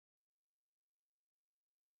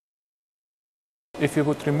If you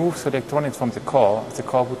would remove the electronics from the car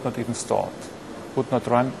would not even start, would not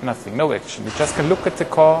run, nothing, no action. You just can look at the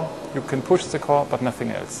car, you can push the car, but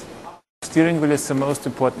nothing else. Steering wheel is the most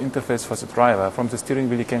important interface for the driver. From the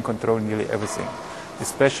steering wheel you can control nearly everything,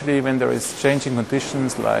 especially when there is changing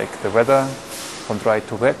conditions like the weather. From dry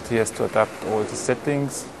to wet, he has to adapt all the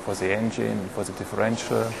settings for the engine, for the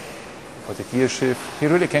differential, for the gear shift. He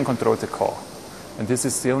really can control the car. And this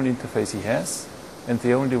is the only interface he has and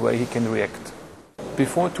the only way he can react.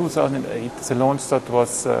 Before 2008, the launch start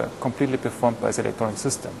was completely performed by the electronic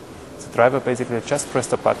system. The driver basically just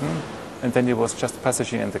pressed a button and then he was just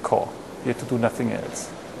passenger in the car. He had to do nothing else.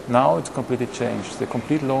 Now it's completely changed. The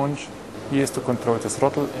complete launch, he has to control the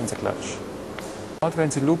throttle and the clutch.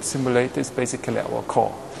 Advance Loop Simulator is basically our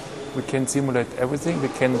car. We can simulate everything. We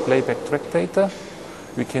can play back track data.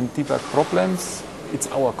 We can debug problems. It's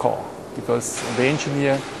our car because the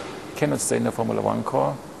engineer cannot stay in a Formula One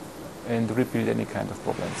car and rebuild any kind of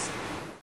problems.